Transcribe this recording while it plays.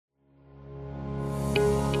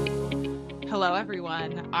Hello,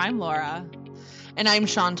 everyone. I'm Laura. And I'm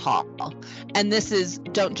Chantal. And this is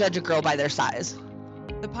Don't Judge a Girl by Their Size,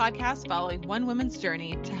 the podcast following one woman's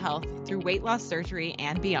journey to health through weight loss surgery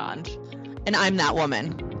and beyond. And I'm that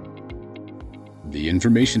woman. The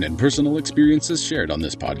information and personal experiences shared on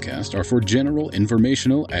this podcast are for general,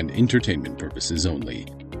 informational, and entertainment purposes only.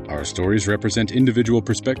 Our stories represent individual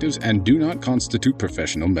perspectives and do not constitute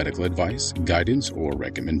professional medical advice, guidance, or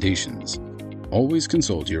recommendations. Always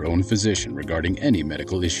consult your own physician regarding any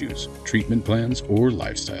medical issues, treatment plans, or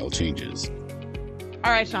lifestyle changes.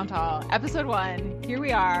 All right, Chantal, episode 1, here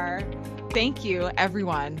we are. Thank you,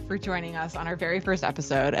 everyone, for joining us on our very first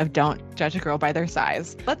episode of Don't Judge a Girl by Their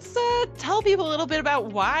Size. Let's tell people a little bit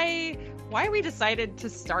about why we decided to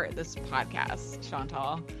start this podcast,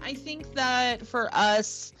 Chantal. I think that for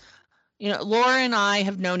us, Laura and I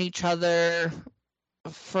have known each other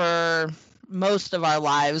for most of our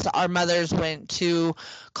lives. Our mothers went to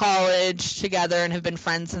college together and have been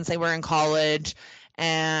friends since they were in college.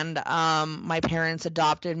 And my parents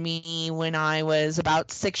adopted me when I was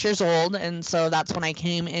about 6 years old. And so that's when I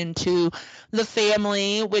came into the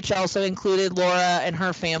family, which also included Laura and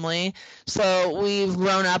her family. So we've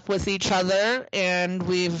grown up with each other and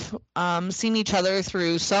we've seen each other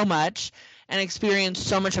through so much and experienced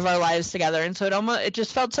so much of our lives together. And so it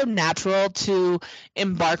just felt so natural to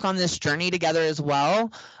embark on this journey together as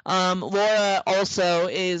well. Laura also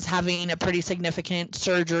is having a pretty significant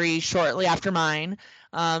surgery shortly after mine.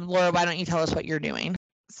 Laura, why don't you tell us what you're doing?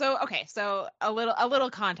 So a little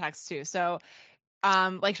context too. So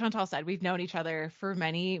like Chantal said, we've known each other for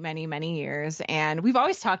many, many, many years, and we've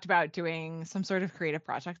always talked about doing some sort of creative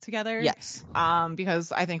project together. Yes.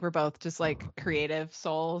 Because I think we're both just like creative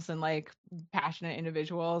souls and like passionate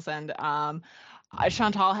individuals, and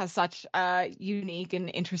Chantal has such a unique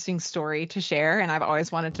and interesting story to share, and I've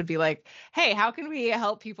always wanted to be like, hey, how can we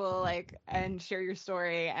help people and share your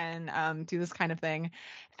story and do this kind of thing?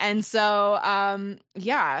 And so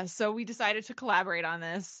so we decided to collaborate on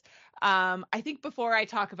this. I think before I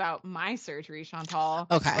talk about my surgery, Chantal,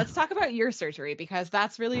 okay, let's talk about your surgery, because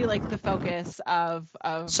that's really like the focus of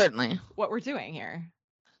certainly what we're doing here.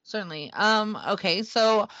 Certainly. Okay.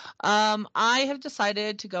 So, I have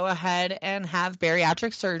decided to go ahead and have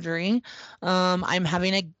bariatric surgery. I'm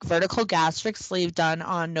having a vertical gastric sleeve done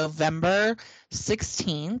on November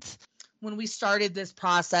 16th. When we started this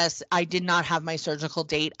process, I did not have my surgical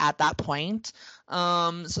date at that point.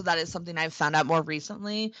 So that is something I've found out more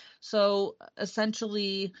recently. So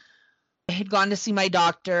essentially, I had gone to see my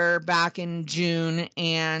doctor back in June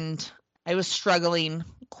and I was struggling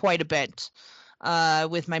quite a bit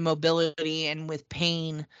with my mobility and with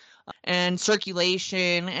pain and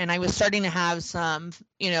circulation. And I was starting to have some,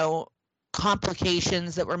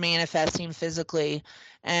 complications that were manifesting physically.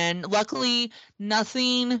 And luckily,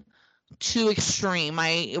 nothing too extreme.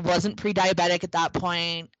 I wasn't pre-diabetic at that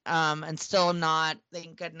point, and still am not,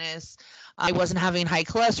 thank goodness. I wasn't having high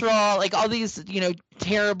cholesterol, like all these,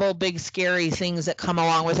 terrible, big, scary things that come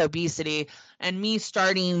along with obesity. And me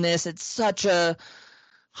starting this at such a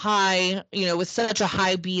high, with such a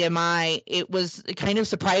high BMI, it was kind of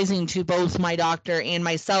surprising to both my doctor and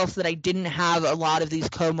myself that I didn't have a lot of these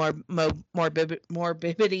comorbidity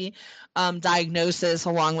diagnosis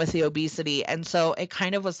along with the obesity. And so it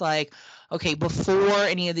kind of was like, okay, before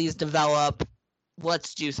any of these develop,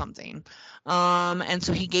 let's do something. And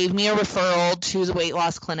so he gave me a referral to the weight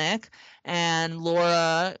loss clinic, and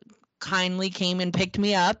Laura kindly came and picked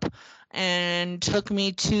me up and took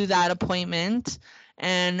me to that appointment.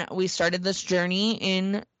 And we started this journey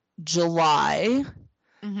in July.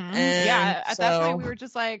 Mm-hmm. At that point, we were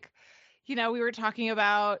just like, we were talking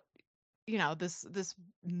about, this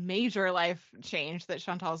major life change that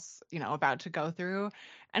Chantal's, about to go through.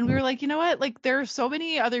 And we were like, you know what? Like, there are so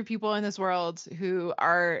many other people in this world who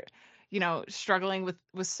are, struggling with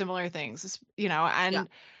similar things, and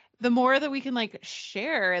the more that we can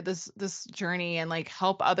share this journey and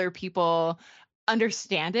help other people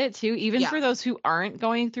understand it too, even for those who aren't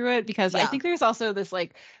going through it, because I think there's also this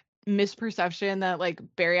misperception that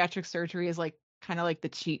bariatric surgery is kind of the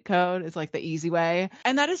cheat code, is the easy way,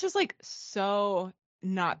 and that is just so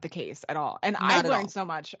not the case at all. And I've learned so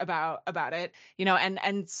much about it,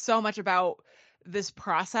 and so much about this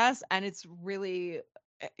process, and it's really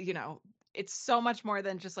it's so much more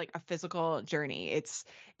than just a physical journey. It's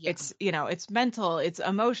it's mental, it's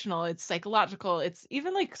emotional, it's psychological, it's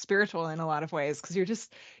even spiritual in a lot of ways, because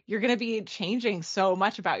you're going to be changing so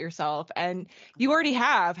much about yourself, and you already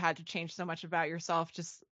have had to change so much about yourself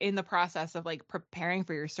just in the process of preparing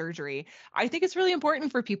for your surgery. I think it's really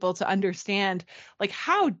important for people to understand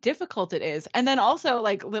how difficult it is, and then also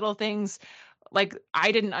little things like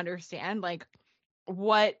I didn't understand like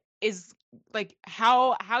what is like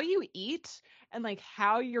how you eat and like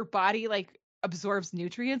how your body like absorbs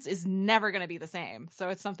nutrients is never going to be the same. So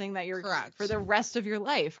it's something that you're Correct. for the rest of your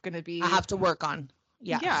life going to be I have to work on.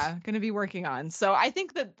 Yes. Yeah, going to be working on. So I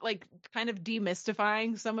think that like kind of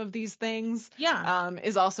demystifying some of these things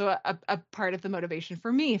is also a part of the motivation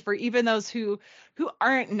for me, for even those who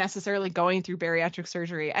aren't necessarily going through bariatric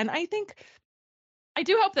surgery. And I think I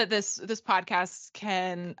do hope that this podcast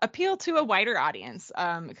can appeal to a wider audience,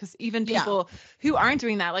 because even people who aren't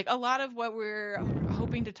doing that, like a lot of what we're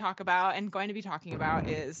hoping to talk about and going to be talking about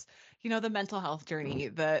is, you know, the mental health journey,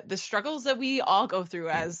 the struggles that we all go through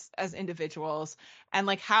as individuals, and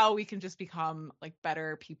like how we can just become like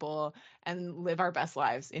better people and live our best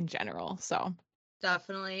lives in general. So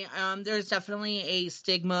definitely. There's definitely a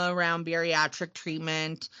stigma around bariatric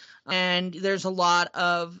treatment, and there's a lot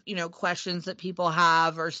of, you know, questions that people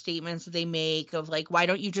have or statements that they make of like, why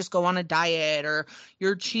don't you just go on a diet, or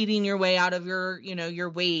you're cheating your way out of your, you know, your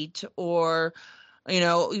weight, or, you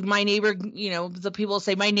know, my neighbor, you know, the people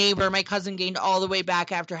say my cousin gained all the way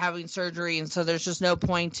back after having surgery. And so there's just no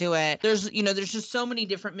point to it. There's, you know, there's just so many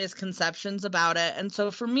different misconceptions about it. And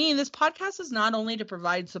so for me, this podcast is not only to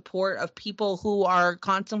provide support of people who are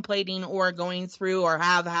contemplating or going through or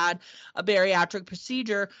have had a bariatric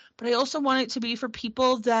procedure, but I also want it to be for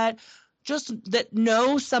people that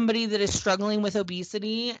know somebody that is struggling with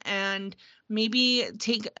obesity, and maybe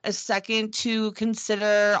take a second to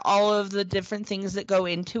consider all of the different things that go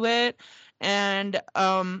into it. And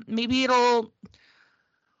maybe it'll,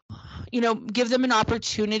 you know, give them an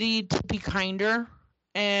opportunity to be kinder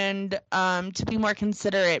and to be more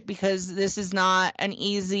considerate, because this is not the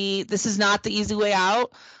easy way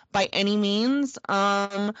out by any means.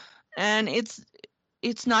 And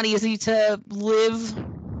it's not easy to live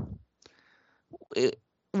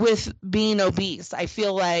with being obese. I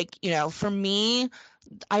feel like, you know, for me,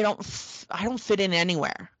 I don't fit in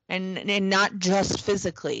anywhere, and not just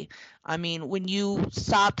physically. I mean, when you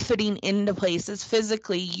stop fitting into places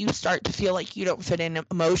physically, you start to feel like you don't fit in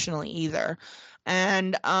emotionally either.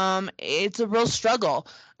 And it's a real struggle.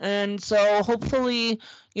 And so hopefully,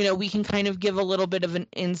 you know, we can kind of give a little bit of an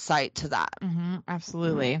insight to that. Mm-hmm,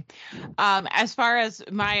 absolutely. As far as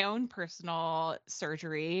my own personal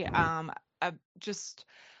surgery, just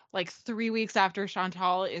like 3 weeks after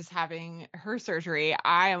Chantal is having her surgery,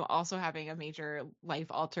 I am also having a major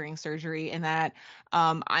life-altering surgery in that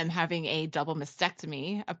I'm having a double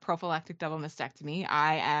mastectomy, a prophylactic double mastectomy.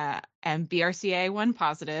 I am BRCA1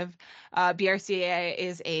 positive. BRCA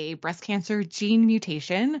is a breast cancer gene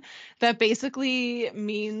mutation that basically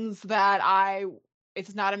means that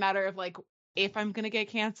it's not a matter of like if I'm going to get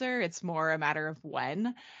cancer, it's more a matter of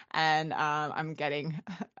when. And I'm getting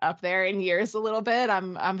up there in years a little bit.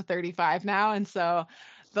 I'm 35 now. And so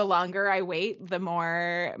the longer I wait, the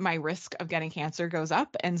more my risk of getting cancer goes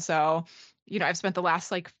up. And so, you know, I've spent the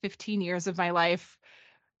last like 15 years of my life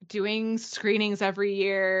doing screenings every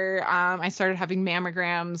year. I started having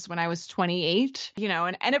mammograms when I was 28, you know,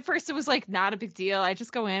 and at first it was like not a big deal. I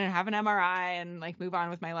just go in and have an MRI and like move on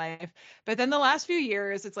with my life. But then the last few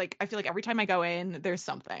years, it's like I feel like every time I go in, there's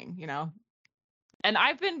something, you know. And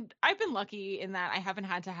I've been lucky in that I haven't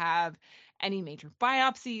had to have any major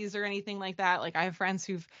biopsies or anything like that. Like I have friends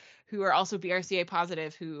who are also BRCA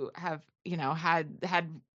positive who have, you know, had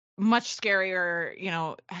much scarier, you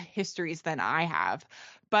know, histories than I have.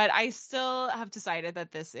 But I still have decided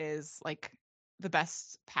that this is like the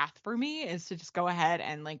best path for me, is to just go ahead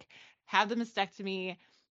and like have the mastectomy,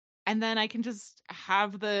 and then I can just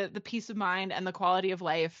have the peace of mind and the quality of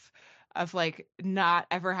life of like not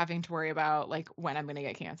ever having to worry about like when I'm going to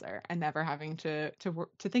get cancer, and never having to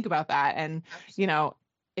think about that. And you know,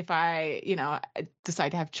 if I, you know,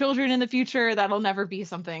 decide to have children in the future, that'll never be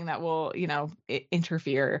something that will, you know,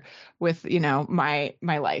 interfere with, you know, my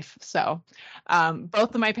life. So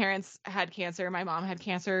both of my parents had cancer. My mom had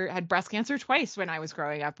breast cancer twice when I was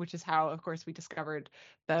growing up, which is how, of course, we discovered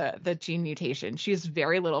the gene mutation. She has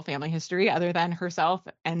very little family history other than herself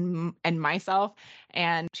and myself.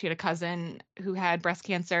 And she had a cousin who had breast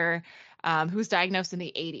cancer, who was diagnosed in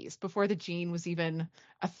the 80s, before the gene was even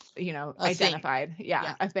identified.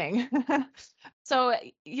 Yeah, a thing. So,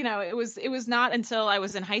 you know, it was not until I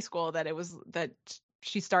was in high school that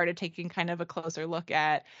she started taking kind of a closer look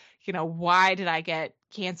at, you know, why did I get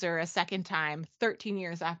cancer a second time 13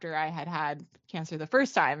 years after I had cancer the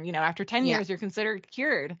first time? You know, after 10 years, you're considered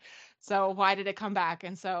cured. So why did it come back?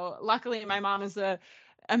 And so luckily my mom is a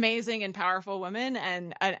amazing and powerful woman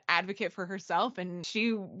and an advocate for herself. And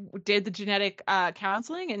she did the genetic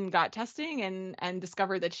counseling and got testing and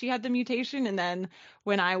discovered that she had the mutation. And then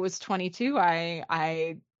when I was 22,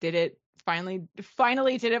 I did it.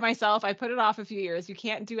 Finally did it myself. I put it off a few years. You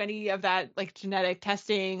can't do any of that like genetic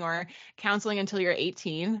testing or counseling until you're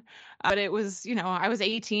 18. But it was, I was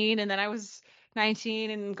 18 and then I was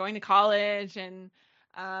 19 and going to college, and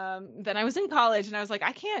then I was in college and I was like,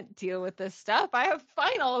 I can't deal with this stuff. I have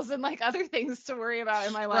finals and like other things to worry about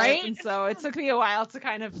in my life. Right? And so it took me a while to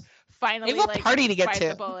kind of finally like party to get to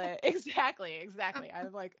the bullet. Exactly. I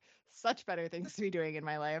have like such better things to be doing in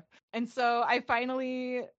my life. And so I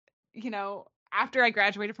finally, after I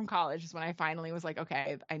graduated from college is when I finally was like,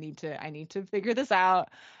 okay, I need to figure this out.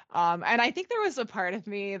 And I think there was a part of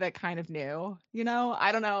me that kind of knew,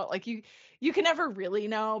 I don't know, like you can never really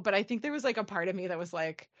know, but I think there was like a part of me that was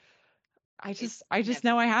like, I just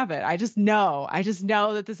know I have it. I just know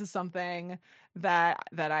that this is something that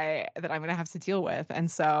I'm going to have to deal with. And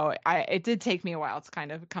so it did take me a while to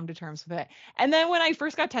kind of come to terms with it. And then when I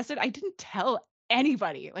first got tested, I didn't tell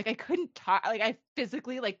anybody. Like I couldn't talk, like I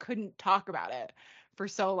physically like couldn't talk about it for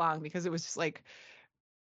so long because it was just like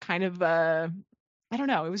kind of I don't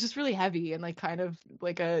know, it was just really heavy and like kind of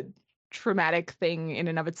like a traumatic thing in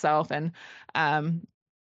and of itself. And so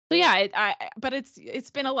yeah, but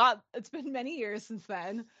it's been many years since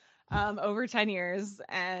then, over 10 years.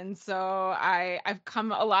 And so I've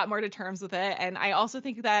come a lot more to terms with it. And I also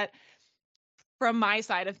think that from my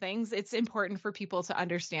side of things, it's important for people to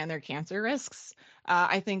understand their cancer risks.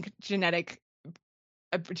 I think genetic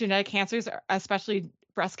cancers, especially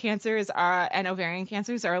breast cancers and ovarian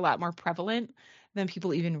cancers, are a lot more prevalent than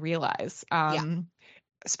people even realize.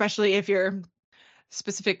 Especially if you're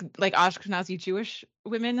specific, like Ashkenazi Jewish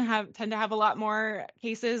women tend to have a lot more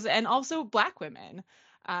cases, and also Black women.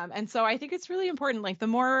 And so I think it's really important. Like the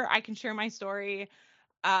more I can share my story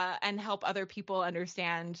and help other people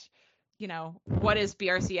understand, what is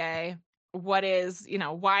BRCA, what is,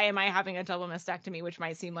 why am I having a double mastectomy, which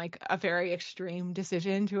might seem like a very extreme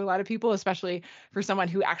decision to a lot of people, especially for someone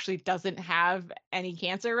who actually doesn't have any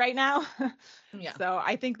cancer right now. Yeah. So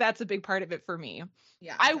I think that's a big part of it for me.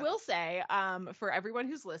 Yeah. I will say, for everyone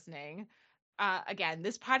who's listening, again,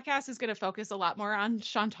 this podcast is going to focus a lot more on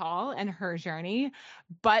Chantal and her journey,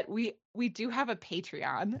 but we do have a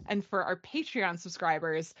Patreon, and for our Patreon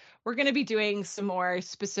subscribers, we're going to be doing some more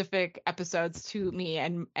specific episodes to me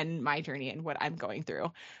and my journey and what I'm going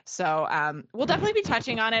through. So we'll definitely be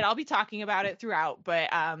touching on it. I'll be talking about it throughout, but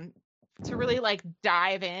to really like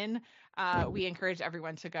dive in, we encourage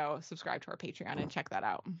everyone to go subscribe to our Patreon and check that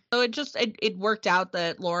out. So it worked out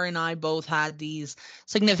that Laura and I both had these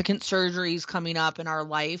significant surgeries coming up in our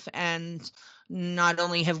life, and not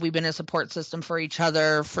only have we been a support system for each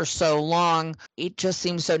other for so long, it just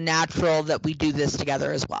seems so natural that we do this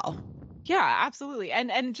together as well. Yeah, absolutely.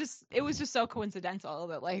 And just, it was just so coincidental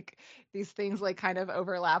that like these things like kind of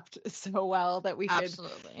overlapped so well that we could,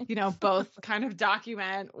 absolutely, both kind of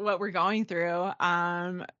document what we're going through.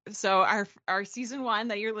 So our season 1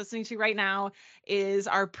 that you're listening to right now is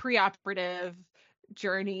our preoperative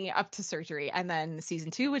journey up to surgery. And then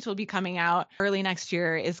season 2, which will be coming out early next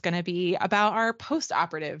year, is going to be about our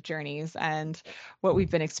post-operative journeys and what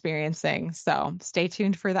we've been experiencing. So stay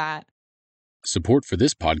tuned for that. Support for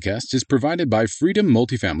this podcast is provided by Freedom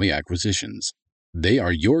Multifamily Acquisitions. They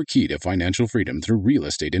are your key to financial freedom through real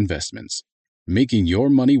estate investments, making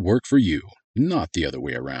your money work for you, not the other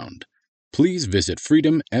way around. Please visit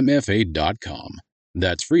freedommfa.com.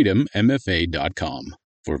 That's freedommfa.com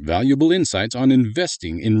for valuable insights on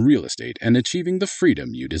investing in real estate and achieving the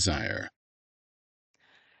freedom you desire.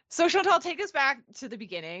 So Chantal, take us back to the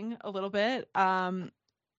beginning a little bit.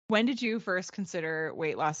 When did you first consider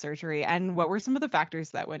weight loss surgery, and what were some of the factors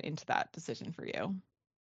that went into that decision for you?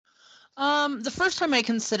 The first time I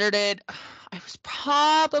considered it, I was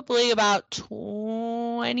probably about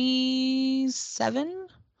 27,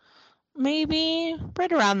 maybe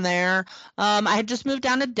right around there. I had just moved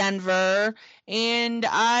down to Denver, and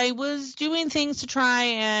I was doing things to try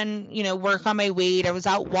and, work on my weight. I was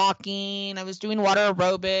out walking. I was doing water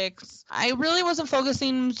aerobics. I really wasn't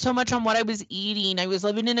focusing so much on what I was eating. I was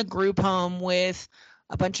living in a group home with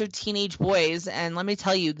a bunch of teenage boys, and let me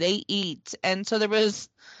tell you, they eat. And so there was,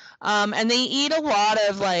 and they eat a lot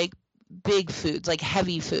of like big foods, like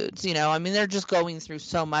heavy foods, they're just going through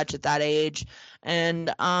so much at that age.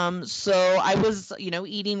 And so I was,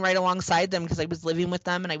 eating right alongside them because I was living with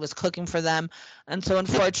them and I was cooking for them. And so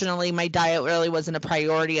unfortunately, my diet really wasn't a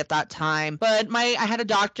priority at that time. But I had a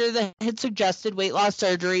doctor that had suggested weight loss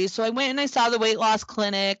surgery. So I went and I saw the weight loss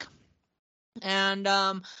clinic. And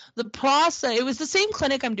the process, it was the same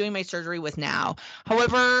clinic I'm doing my surgery with now.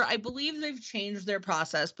 However, I believe they've changed their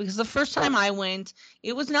process because the first time I went,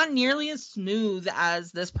 it was not nearly as smooth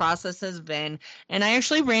as this process has been. And I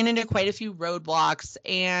actually ran into quite a few roadblocks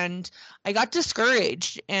and I got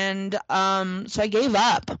discouraged. And so I gave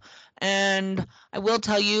up. And I will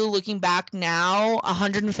tell you, looking back now,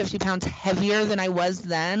 150 pounds heavier than I was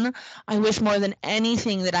then, I wish more than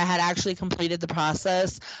anything that I had actually completed the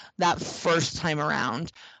process that first time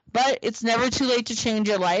around. But it's never too late to change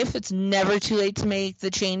your life. It's never too late to make the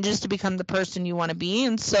changes to become the person you want to be.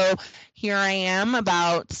 And so here I am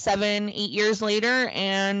about 7-8 years later,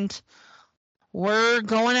 and we're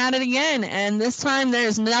going at it again. And this time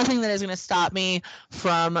there's nothing that is going to stop me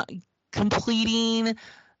from completing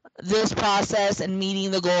this process and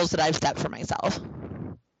meeting the goals that I've set for myself.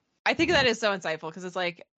 I think that is so insightful because it's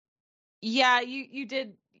like, yeah, you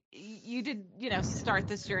did, start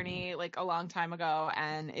this journey like a long time ago,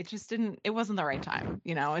 and it wasn't the right time.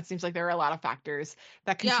 It seems like there were a lot of factors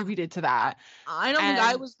that contributed to that. I don't think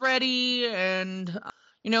I was ready, and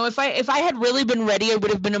if I had really been ready, I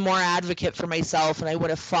would have been a more advocate for myself, and I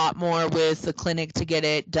would have fought more with the clinic to get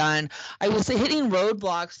it done. I was hitting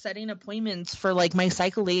roadblocks, setting appointments for like my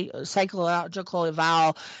psychological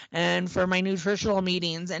eval and for my nutritional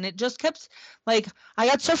meetings, and it just kept like, I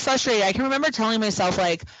got so frustrated. I can remember telling myself,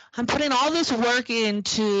 like, I'm putting all this work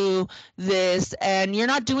into this, and you're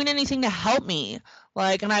not doing anything to help me.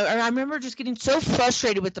 Like, and I remember just getting so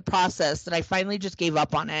frustrated with the process that I finally just gave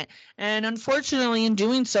up on it. And unfortunately, in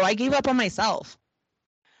doing so, I gave up on myself.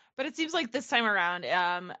 But it seems like this time around,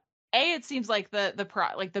 it seems like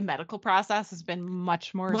the medical process has been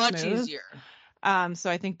much smooth. Easier. So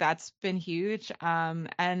I think that's been huge. And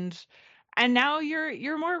now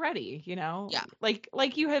you're more ready, Yeah.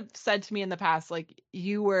 Like you have said to me in the past, like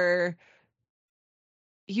you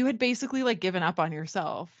had basically like given up on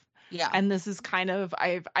yourself. Yeah. And this is kind of,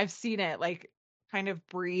 I've seen it like kind of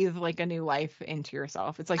breathe like a new life into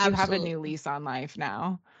yourself. It's like Absolutely. You have a new lease on life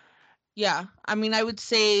now. Yeah. I mean, I would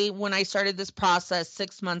say when I started this process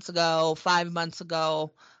 6 months ago, 5 months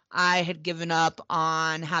ago, I had given up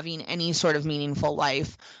on having any sort of meaningful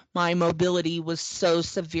life. My mobility was so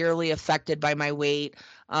severely affected by my weight.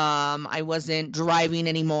 I wasn't driving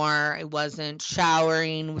anymore. I wasn't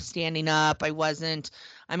showering, standing up.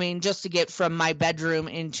 Just to get from my bedroom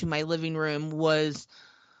into my living room was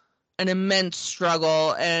an immense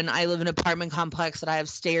struggle, and I live in an apartment complex that I have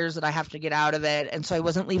stairs that I have to get out of it, and so I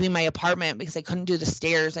wasn't leaving my apartment because I couldn't do the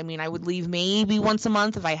stairs. I would leave maybe once a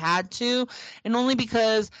month if I had to, and only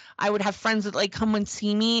because I would have friends that like come and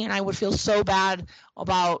see me, and I would feel so bad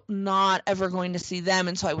about not ever going to see them,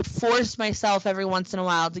 and so I would force myself every once in a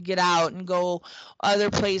while to get out and go other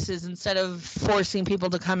places instead of forcing people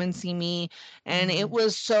to come and see me. And it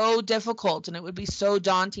was so difficult, and it would be so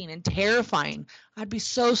daunting and terrifying. I'd be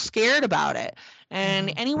so scared about it.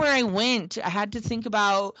 And anywhere I went, I had to think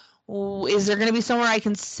about, is there going to be somewhere I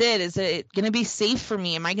can sit? Is it going to be safe for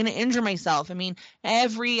me? Am I going to injure myself?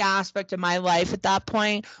 Every aspect of my life at that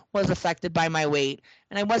point was affected by my weight,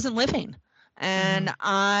 and I wasn't living. And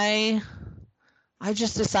I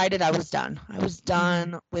just decided I was done. I was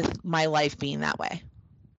done with my life being that way.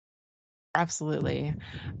 Absolutely.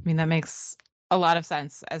 That makes a lot of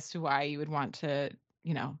sense as to why you would want to,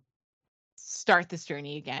 start this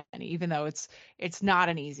journey again, even though it's not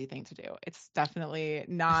an easy thing to do. It's definitely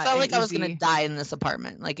not. I felt like I was going to die in this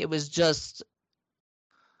apartment. Like, it was just,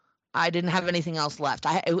 I didn't have anything else left.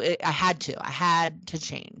 I had to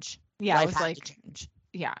change. Yeah, Life it was had like to change.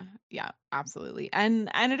 Yeah, absolutely. And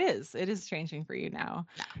it is changing for you now.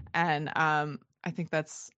 Yeah. And I think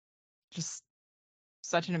that's just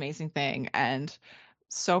such an amazing thing, and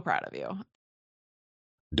so proud of you.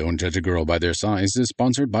 Don't Judge a Girl by Their Size is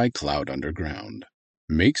sponsored by Cloud Underground.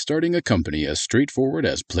 Make starting a company as straightforward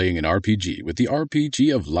as playing an RPG with the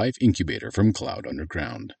RPG of Life Incubator from Cloud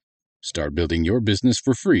Underground. Start building your business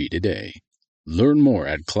for free today. Learn more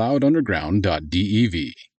at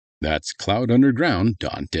cloudunderground.dev. That's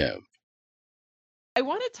cloudunderground.dev. I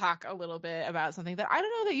want to talk a little bit about something that I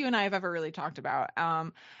don't know that you and I have ever really talked about.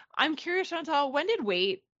 I'm curious, Chantal, when did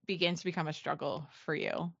weight begin to become a struggle for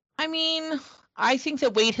you? I think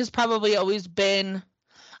that weight has probably always been,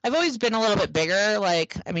 I've always been a little bit bigger.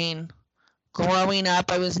 Growing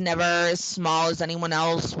up, I was never as small as anyone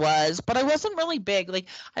else was, but I wasn't really big.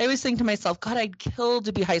 I always think to myself, God, I'd kill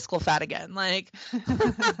to be high school fat again. I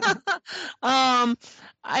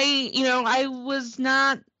was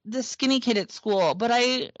not the skinny kid at school, but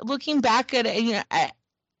looking back at it,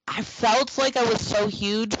 I felt like I was so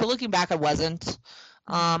huge, but looking back, I wasn't.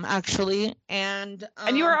 Actually, and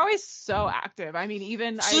you were always so active.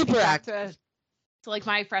 Even super active. To So like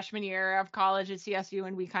my freshman year of college at CSU,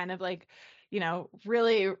 and we kind of like,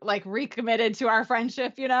 really like recommitted to our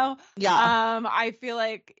friendship, Yeah. I feel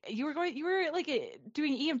like you were like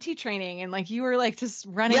doing EMT training, and like you were like just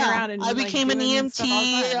running around, and I became an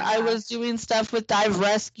EMT. I was doing stuff with dive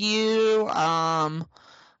rescue. I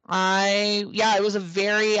was a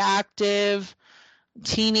very active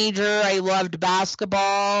teenager. I loved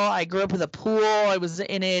basketball. I grew up with a pool. I was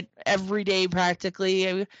in it every day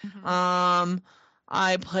practically.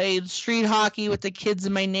 I played street hockey with the kids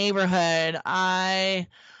in my neighborhood. I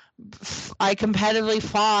competitively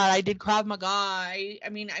fought. I did Krav Maga. I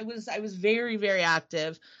was very, very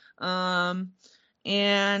active. And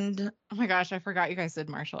oh my gosh, I forgot you guys did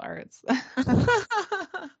martial arts.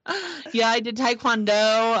 Yeah, I did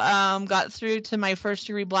Taekwondo. Got through to my first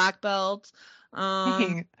degree black belt.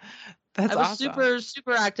 That's I was awesome. super,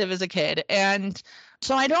 super active as a kid. And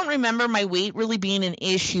so I don't remember my weight really being an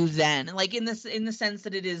issue then, like in the sense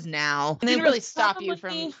that it is now. And it didn't really stop you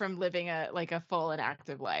from living a full and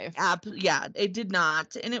active life. Yeah, it did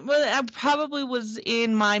not. And I probably was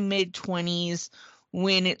in my mid-20s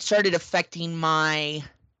when it started affecting my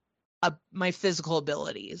physical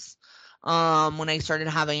abilities. When I started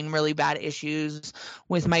having really bad issues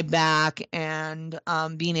with my back and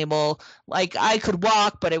being able, like, I could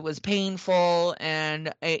walk, but it was painful.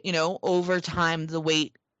 And, over time, the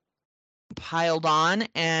weight piled on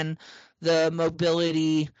and the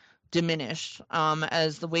mobility diminished.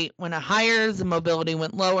 As the weight went higher, the mobility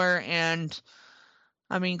went lower. And,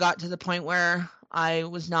 got to the point where I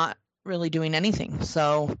was not really doing anything.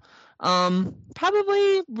 So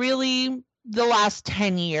probably really the last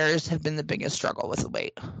 10 years have been the biggest struggle with the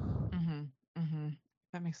weight.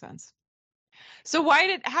 That makes sense. So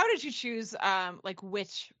how did you choose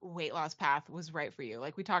which weight loss path was right for you?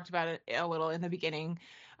 Like we talked about it a little in the beginning.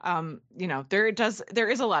 There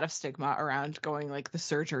is a lot of stigma around going like the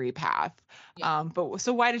surgery path. Yeah. But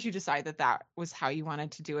so why did you decide that was how you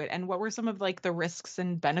wanted to do it? And what were some of like the risks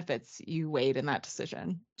and benefits you weighed in that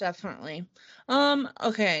decision? Definitely.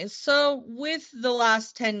 Okay. So with the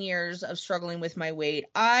last 10 years of struggling with my weight,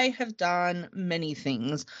 I have done many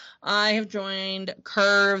things. I have joined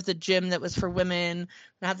Curve, the gym that was for women.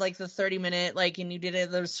 It had like the 30-minute, and you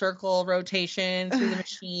did the circle rotation through the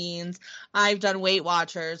machines. I've done Weight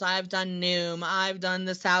Watchers. I've done Noom. I've done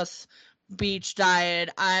the South Beach diet.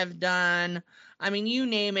 I've done, you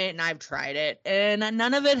name it, and I've tried it. And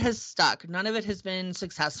none of it has stuck. None of it has been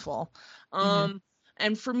successful.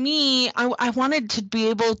 And for me, I wanted to be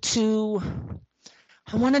able to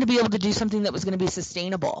do something that was going to be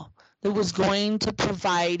sustainable, that was going to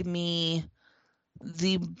provide me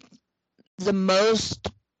the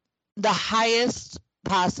highest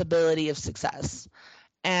possibility of success.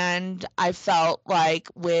 And I felt like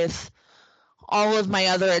with all of my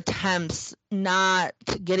other attempts not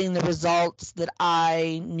getting the results that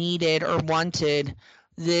I needed or wanted,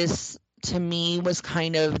 this to me was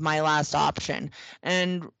kind of my last option.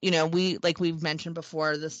 And, we've mentioned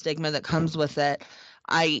before, the stigma that comes with it.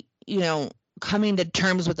 Coming to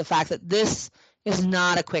terms with the fact that this is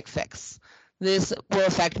not a quick fix. This will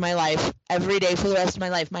affect my life every day for the rest of my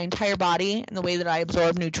life, my entire body, and the way that I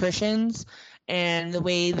absorb nutritions and the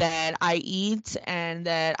way that I eat and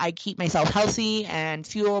that I keep myself healthy and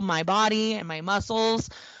fuel my body and my muscles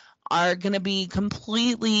are going to be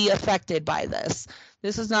completely affected by this.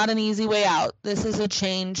 This is not an easy way out. This is a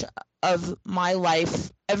change of my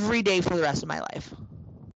life every day for the rest of my life.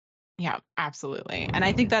 Yeah, absolutely. And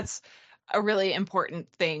I think that's a really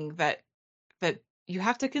important thing that you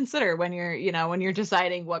have to consider when you're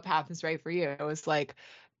deciding what path is right for you. It's like,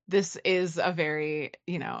 this is a very,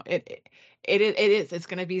 it's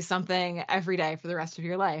going to be something every day for the rest of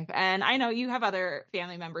your life. And I know you have other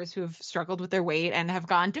family members who have struggled with their weight and have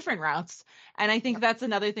gone different routes. And I think that's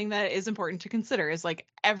another thing that is important to consider, is like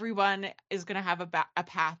everyone is going to have a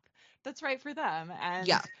path that's right for them. And,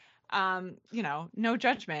 no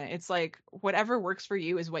judgment. It's like whatever works for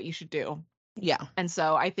you is what you should do. Yeah. And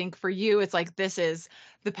so I think for you, it's like, this is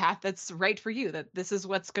the path that's right for you, that this is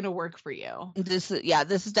what's going to work for you. This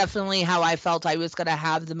is definitely how I felt I was going to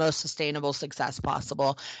have the most sustainable success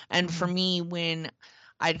possible. And for me, when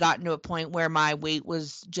I'd gotten to a point where my weight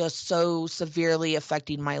was just so severely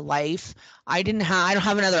affecting my life, I don't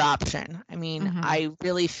have another option. I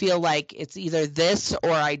really feel like it's either this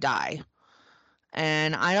or I die.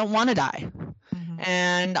 And I don't want to die.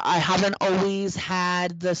 And I haven't always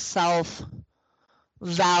had the self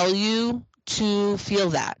value to feel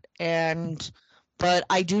that. But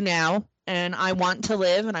I do now, and I want to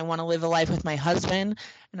live, and I want to live a life with my husband,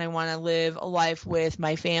 and I want to live a life with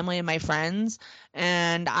my family and my friends.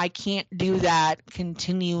 And I can't do that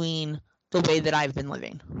continuing the way that I've been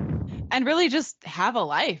living. And really just have a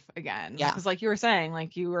life again. Yeah. Because like you were saying,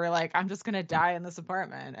 like you were like, I'm just going to die in this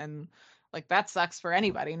apartment. And like that sucks for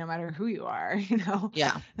anybody, no matter who you are, you know?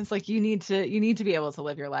 Yeah. It's like you need to be able to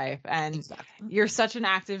live your life. And Exactly. you're such an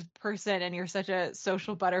active person and you're such a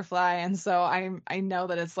social butterfly. And so I know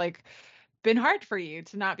that it's like been hard for you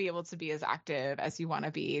to not be able to be as active as you want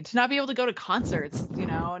to be, to not be able to go to concerts, you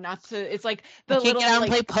know, not to, it's like I can't get out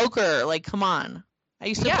and play poker. Like, come on. I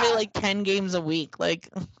used to play like 10 games a week. Like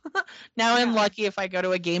now I'm lucky if I go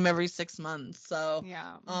to a game every 6 months. So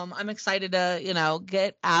I'm excited to, you know,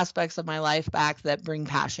 get aspects of my life back that bring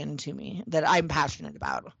passion to me, that I'm passionate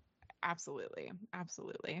about. Absolutely.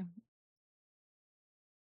 Absolutely.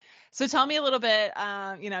 So tell me a little bit,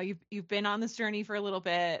 you know, you've been on this journey for a little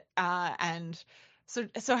bit, and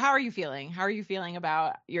so how are you feeling? How are you feeling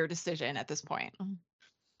about your decision at this point?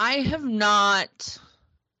 I have not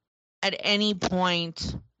at any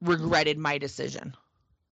point regretted my decision.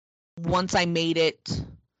 Once I made it,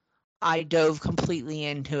 I dove completely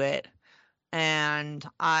into it, and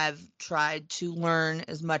I've tried to learn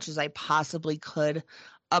as much as I possibly could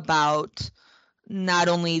about not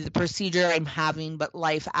only the procedure I'm having, but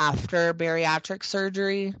life after bariatric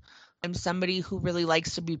surgery. I'm somebody who really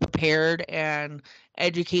likes to be prepared and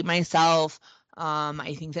educate myself.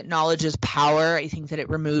 I think that knowledge is power. I think that it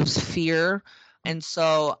removes fear. And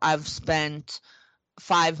so I've spent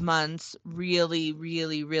 5 months really,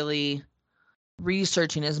 really, really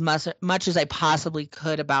researching as much as I possibly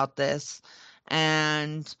could about this.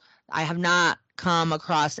 And I have not come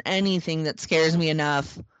across anything that scares me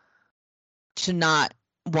enough to not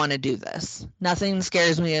want to do this. Nothing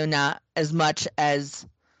scares me enough as much as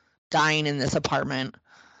dying in this apartment.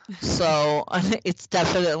 So it's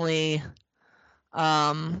definitely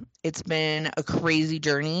it's been a crazy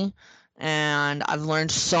journey, and I've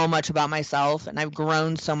learned so much about myself, and I've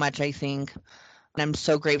grown so much, I think, and I'm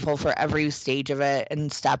so grateful for every stage of it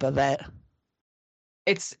and step of it.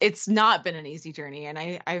 It's not been an easy journey, and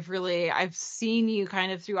I've seen you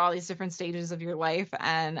kind of through all these different stages of your life,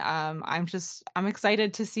 and I'm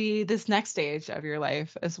excited to see this next stage of your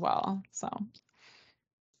life as well. So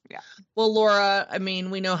yeah. Well, Laura, I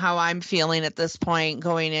mean, we know how I'm feeling at this point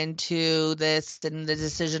going into this and the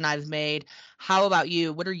decision I've made. How about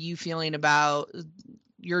you? What are you feeling about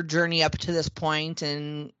your journey up to this point,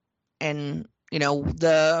 and you know,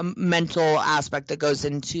 the mental aspect that goes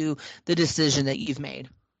into the decision that you've made?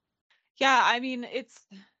 Yeah, I mean,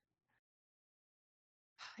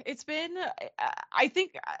 it's been, I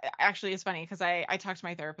think actually it's funny because I talked to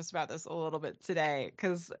my therapist about this a little bit today,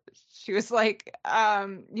 because she was like,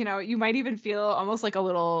 you know, you might even feel almost like a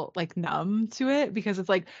little like numb to it, because it's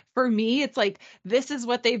like, for me, it's like, this is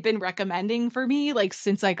what they've been recommending for me, like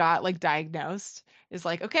since I got like diagnosed. Is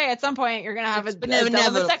like, okay, at some point you're gonna have a double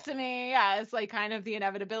mastectomy. Yeah, it's like kind of the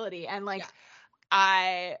inevitability. And like,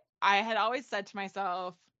 I had always said to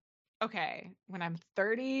myself, okay, when I'm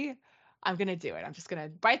 30, I'm going to do it. I'm just going to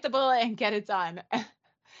bite the bullet and get it done.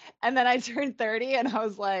 And then I turned 30 and I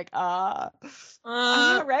was like, I'm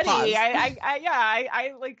not ready.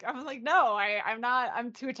 I was like, no,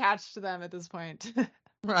 I'm too attached to them at this point.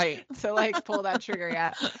 Right. To like pull that trigger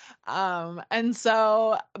yet. And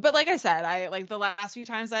so, but like I said, I like the last few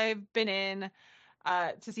times I've been in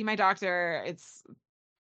to see my doctor,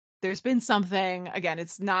 there's been something, again,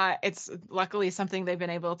 it's luckily something they've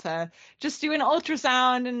been able to just do an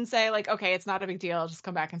ultrasound and say like, okay, it's not a big deal, just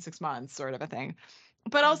come back in 6 months, sort of a thing.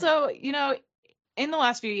 But also, you know, in the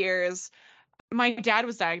last few years, my dad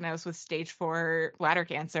was diagnosed with stage 4 bladder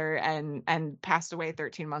cancer and passed away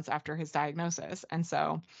 13 months after his diagnosis. And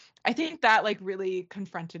so I think that like really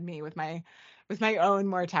confronted me with my own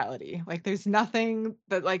mortality. Like there's nothing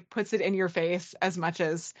that like puts it in your face as much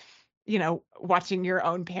as, you know, watching your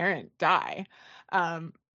own parent die,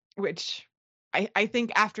 which I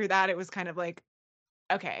think after that, it was kind of like,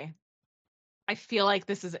 okay, I feel like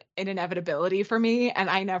this is an inevitability for me, and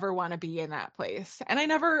I never want to be in that place. And I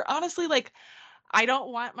never, honestly, like, I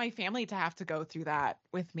don't want my family to have to go through that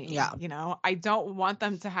with me. Yeah. You know, I don't want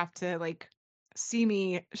them to have to like see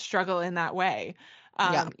me struggle in that way.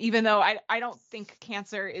 Even though I don't think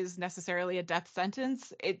cancer is necessarily a death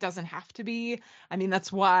sentence, it doesn't have to be. I mean,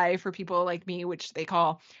 that's why for people like me, which they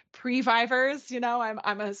call previvors, you know,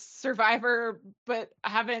 I'm a survivor, but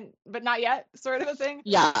not yet, sort of a thing.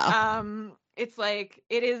 Yeah. It's like,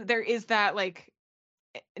 there is that like,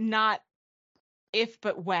 not if,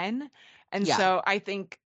 but when. And so I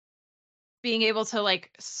think being able to like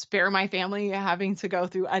spare my family having to go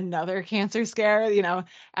through another cancer scare, you know,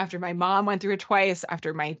 after my mom went through it twice,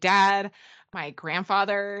 after my dad, my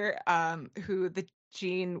grandfather, who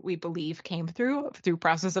gene, we believe, came through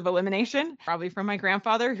process of elimination, probably from my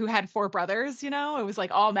grandfather, who had 4 brothers. It was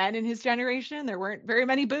like all men in his generation. There weren't very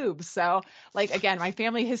many boobs. So like, again, my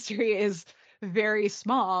family history is very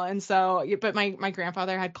small. And so, but my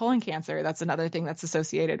grandfather had colon cancer. That's another thing that's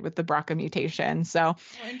associated with the BRCA mutation. So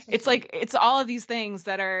it's like, it's all of these things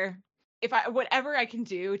that are, whatever I can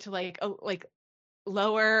do to like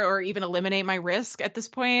lower or even eliminate my risk at this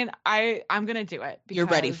point, I'm going to do it. You're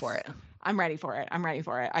ready for it. I'm ready for it. I've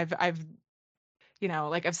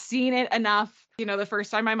seen it enough. The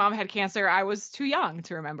first time my mom had cancer, I was too young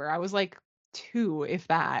to remember. I was like 2, if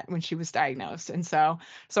that, when she was diagnosed. And so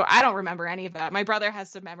I don't remember any of that. My brother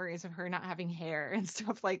has some memories of her not having hair and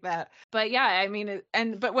stuff like that. But yeah, I mean,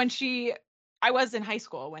 but when I was in high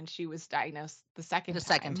school when she was diagnosed the second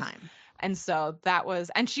time. And so that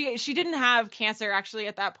was, and she didn't have cancer actually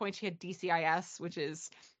at that point. She had DCIS, which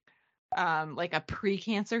is like a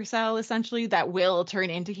pre-cancer cell essentially that will turn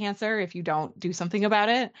into cancer if you don't do something about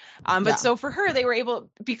it. But so for her, they were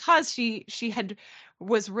able, because she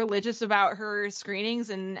was religious about her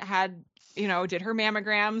screenings and had, did her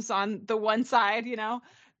mammograms on the one side,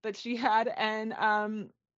 that she had,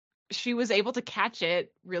 and she was able to catch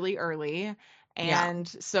it really early. And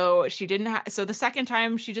so she didn't so the second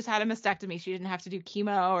time she just had a mastectomy. She didn't have to do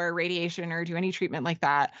chemo or radiation or do any treatment like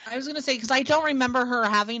that. I was going to say, because I don't remember her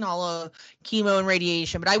having all of chemo and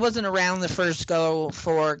radiation, but I wasn't around the first go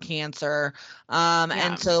for cancer.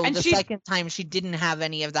 And so the second time she didn't have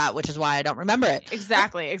any of that, which is why I don't remember it.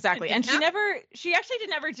 Exactly. And she actually did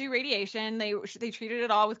never do radiation. They treated it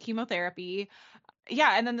all with chemotherapy.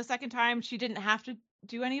 Yeah. And then the second time she didn't have to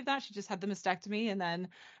do any of that. She just had the mastectomy, and then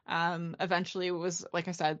eventually was, like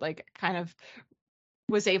I said, like kind of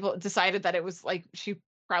decided that it was like she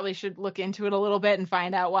probably should look into it a little bit and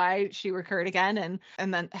find out why she recurred again,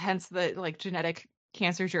 and then hence the like genetic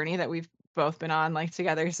cancer journey that we've both been on like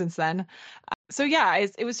together since then. So yeah,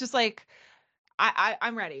 it was just like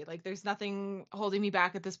I'm ready. Like there's nothing holding me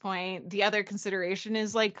back at this point. The other consideration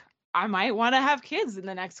is like I might want to have kids in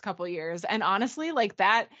the next couple of years, and honestly, like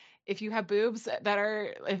that. If you have boobs that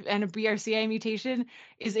are, and a BRCA mutation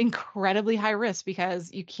is incredibly high risk,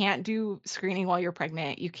 because you can't do screening while you're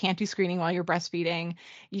pregnant. You can't do screening while you're breastfeeding.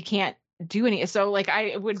 You can't do any. So like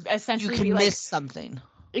I would essentially be miss something.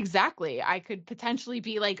 Exactly. I could potentially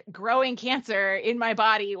be like growing cancer in my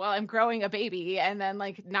body while I'm growing a baby, and then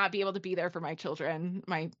like not be able to be there for my children,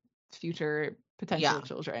 my future potential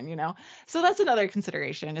children, So that's another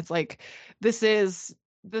consideration. It's like, this is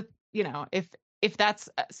the, if that's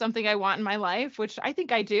something I want in my life, which I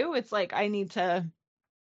think I do, it's like I need to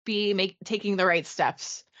be taking the right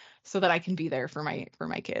steps so that I can be there for my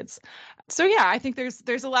kids. So yeah, I think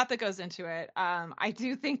there's a lot that goes into it. I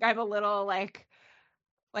do think I'm a little like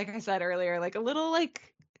I said earlier, like a little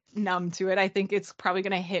like numb to it. I think it's probably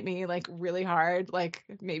going to hit me like really hard, like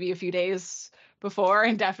maybe a few days before,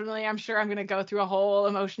 and definitely I'm sure I'm going to go through a whole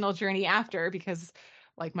emotional journey after, because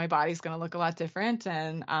like my body's going to look a lot different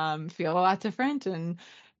and feel a lot different, and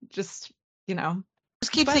just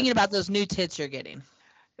keep thinking about those new tits you're getting,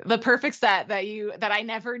 the perfect set that I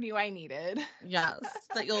never knew I needed. Yes,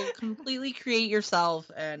 that you'll completely create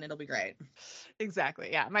yourself, and it'll be great. Exactly.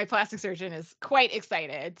 Yeah, my plastic surgeon is quite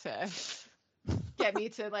excited to get me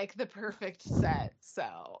to like the perfect set.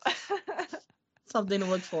 So something to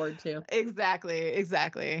look forward to.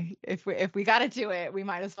 Exactly. If we got to do it, we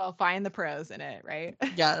might as well find the pros in it, right?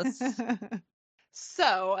 Yes.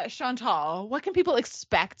 So, Chantal, what can people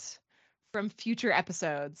expect from future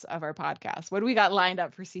episodes of our podcast? What do we got lined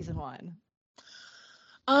up for season 1?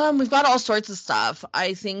 We've got all sorts of stuff.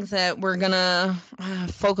 I think that we're gonna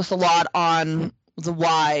focus a lot on the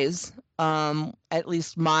whys, at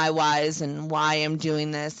least my whys and why I'm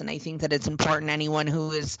doing this. And I think that it's important, anyone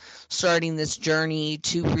who is starting this journey,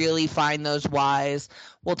 to really find those whys.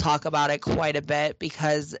 We'll talk about it quite a bit,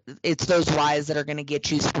 because it's those whys that are going to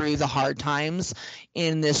get you through the hard times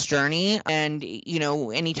in this journey. And,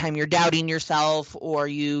 anytime you're doubting yourself, or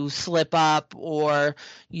you slip up, or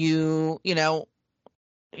you're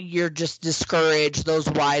just discouraged, those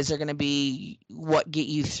whys are going to be what get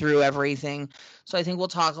you through everything. So I think we'll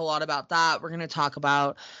talk a lot about that. We're going to talk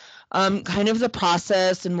about kind of the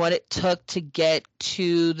process and what it took to get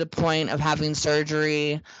to the point of having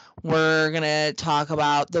surgery. We're going to talk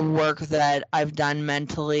about the work that I've done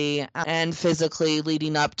mentally and physically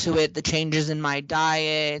leading up to it, the changes in my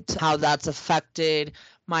diet, how that's affected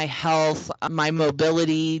my health, my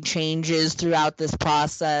mobility changes throughout this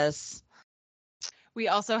process. We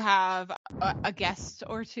also have a guest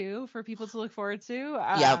or two for people to look forward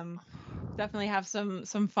to. Definitely have some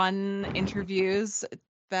fun interviews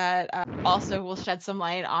that also will shed some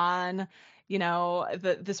light on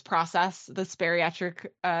this process, this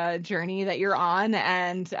bariatric journey that you're on,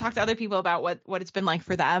 and talk to other people about what it's been like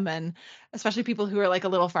for them, and especially people who are like a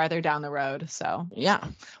little farther down the road. So yeah,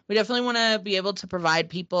 we definitely want to be able to provide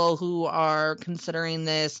people who are considering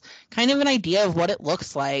this kind of an idea of what it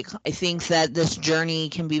looks like. I think that this journey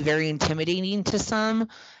can be very intimidating to some,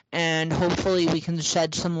 and hopefully we can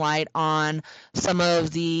shed some light on some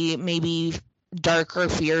of the maybe darker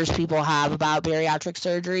fears people have about bariatric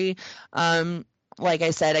surgery. Like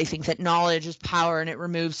I said, I think that knowledge is power and it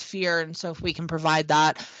removes fear. And so if we can provide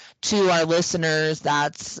that to our listeners,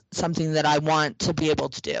 that's something that I want to be able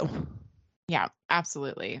to do. Yeah,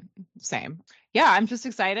 absolutely. Same. Yeah, I'm just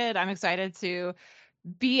excited. I'm excited to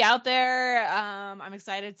be out there. I'm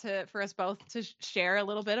excited for us both to share a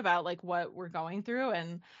little bit about like what we're going through,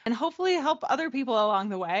 and hopefully help other people along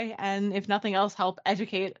the way. And if nothing else, help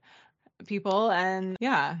educate people, and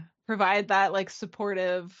provide that like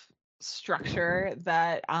supportive structure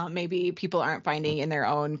that maybe people aren't finding in their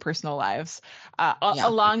own personal lives.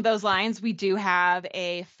 Along those lines, we do have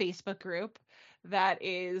a Facebook group that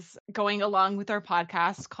is going along with our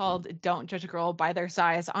podcast called Don't Judge a Girl by Their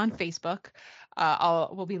Size on Facebook.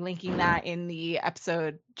 We'll be linking that in the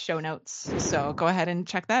episode show notes, so go ahead and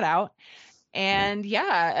check that out. And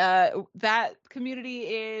that community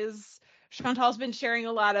is, Chantal's been sharing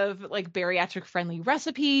a lot of like bariatric friendly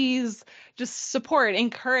recipes, just support,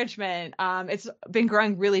 encouragement. It's been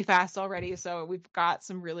growing really fast already, so we've got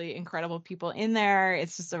some really incredible people in there.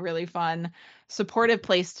 It's just a really fun, supportive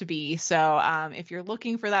place to be. So if you're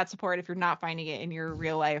looking for that support, if you're not finding it in your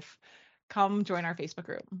real life, come join our Facebook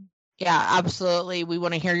group. Yeah, absolutely. We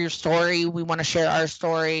want to hear your story. We want to share our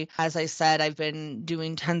story. As I said, I've been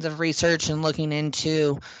doing tons of research and looking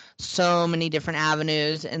into so many different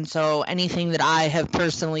avenues. And so anything that I have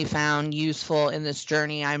personally found useful in this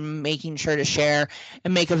journey, I'm making sure to share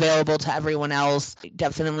and make available to everyone else. I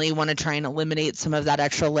definitely want to try and eliminate some of that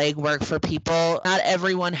extra legwork for people. Not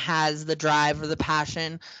everyone has the drive or the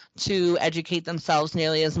passion to educate themselves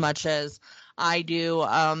nearly as much as I do.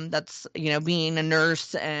 That's, being a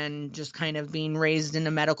nurse and just kind of being raised in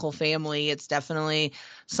a medical family. It's definitely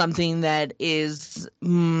something that is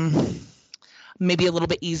maybe a little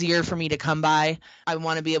bit easier for me to come by. I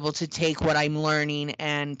want to be able to take what I'm learning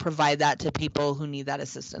and provide that to people who need that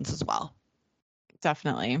assistance as well.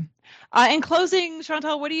 Definitely. In closing,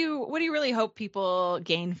 Chantal, what do you really hope people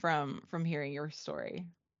gain from hearing your story?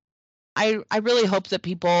 I really hope that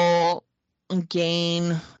people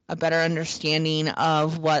gain a better understanding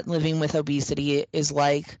of what living with obesity is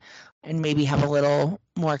like, and maybe have a little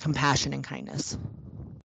more compassion and kindness.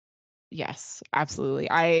 Yes,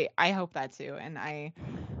 absolutely. I hope that too. And I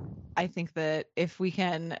think that if we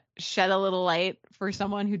can shed a little light for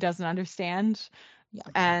someone who doesn't understand,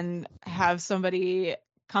 and have somebody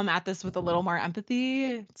come at this with a little more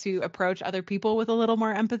empathy, to approach other people with a little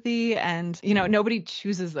more empathy. And, nobody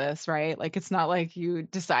chooses this, right? Like, it's not like you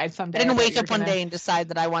decide someday. I didn't wake up one day and decide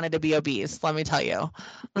that I wanted to be obese, let me tell you.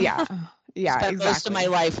 Yeah. Yeah. Spent most of my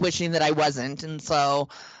life wishing that I wasn't. And so,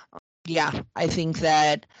 I think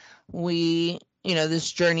that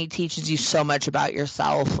this journey teaches you so much about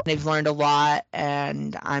yourself. I've learned a lot,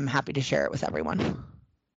 and I'm happy to share it with everyone.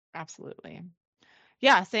 Absolutely.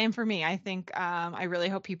 Yeah, same for me. I think I really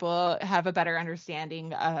hope people have a better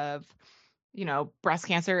understanding of, breast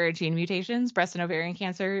cancer gene mutations, breast and ovarian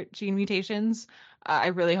cancer gene mutations. I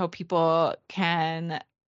really hope people can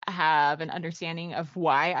have an understanding of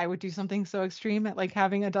why I would do something so extreme, like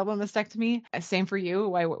having a double mastectomy. Same for you.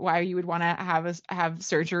 Why you would want to have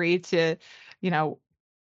surgery to,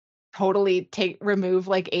 totally remove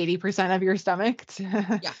like 80% of your stomach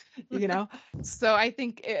to, so I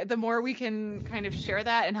think the more we can kind of share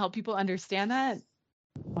that and help people understand that,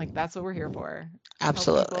 like, that's what we're here for.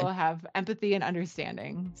 Absolutely. Help people have empathy and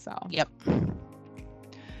understanding. So yep.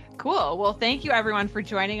 Cool. Well, thank you everyone for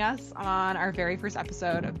joining us on our very first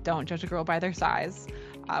episode of Don't Judge a Girl by Their Size.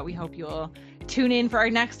 We hope you'll tune in for our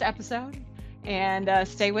next episode and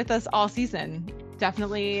stay with us all season.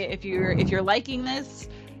 Definitely, if you're liking this,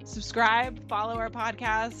 subscribe, follow our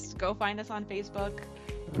podcast, go find us on Facebook,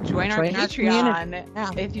 join our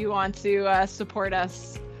Patreon if you want to support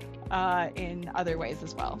us in other ways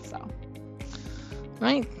as well. So, all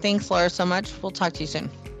right. Thanks, Laura, so much. We'll talk to you soon.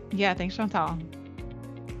 Yeah, thanks, Chantal.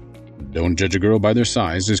 Don't Judge a Girl by Their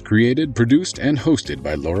Size is created, produced, and hosted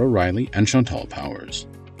by Laura Riley and Chantal Powers.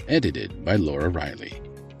 Edited by Laura Riley.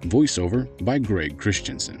 Voiceover by Greg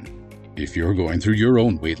Christensen. If you're going through your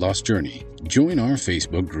own weight loss journey, join our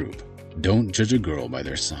Facebook group, Don't Judge a Girl by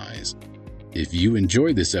Their Size. If you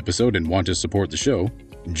enjoyed this episode and want to support the show,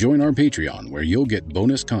 Join our Patreon where you'll get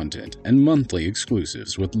bonus content and monthly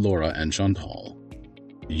exclusives with Laura and Chantal.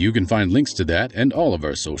 You can find links to that and all of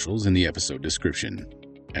our socials in the episode description.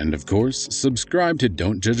 And of course, subscribe to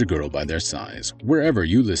Don't Judge a Girl by Their Size, wherever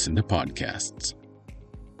you listen to podcasts.